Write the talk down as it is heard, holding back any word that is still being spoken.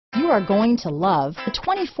are going to love the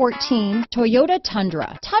 2014 Toyota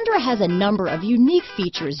Tundra. Tundra has a number of unique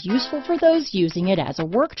features useful for those using it as a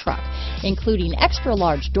work truck, including extra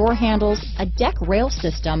large door handles, a deck rail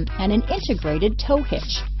system, and an integrated tow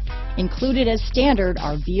hitch. Included as standard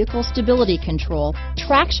are vehicle stability control,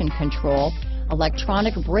 traction control,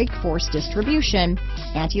 electronic brake force distribution,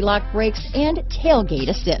 anti-lock brakes, and tailgate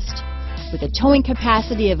assist. With a towing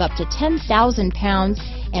capacity of up to 10,000 pounds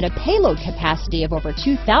and a payload capacity of over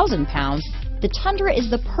 2,000 pounds, the Tundra is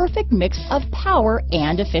the perfect mix of power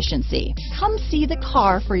and efficiency. Come see the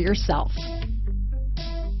car for yourself.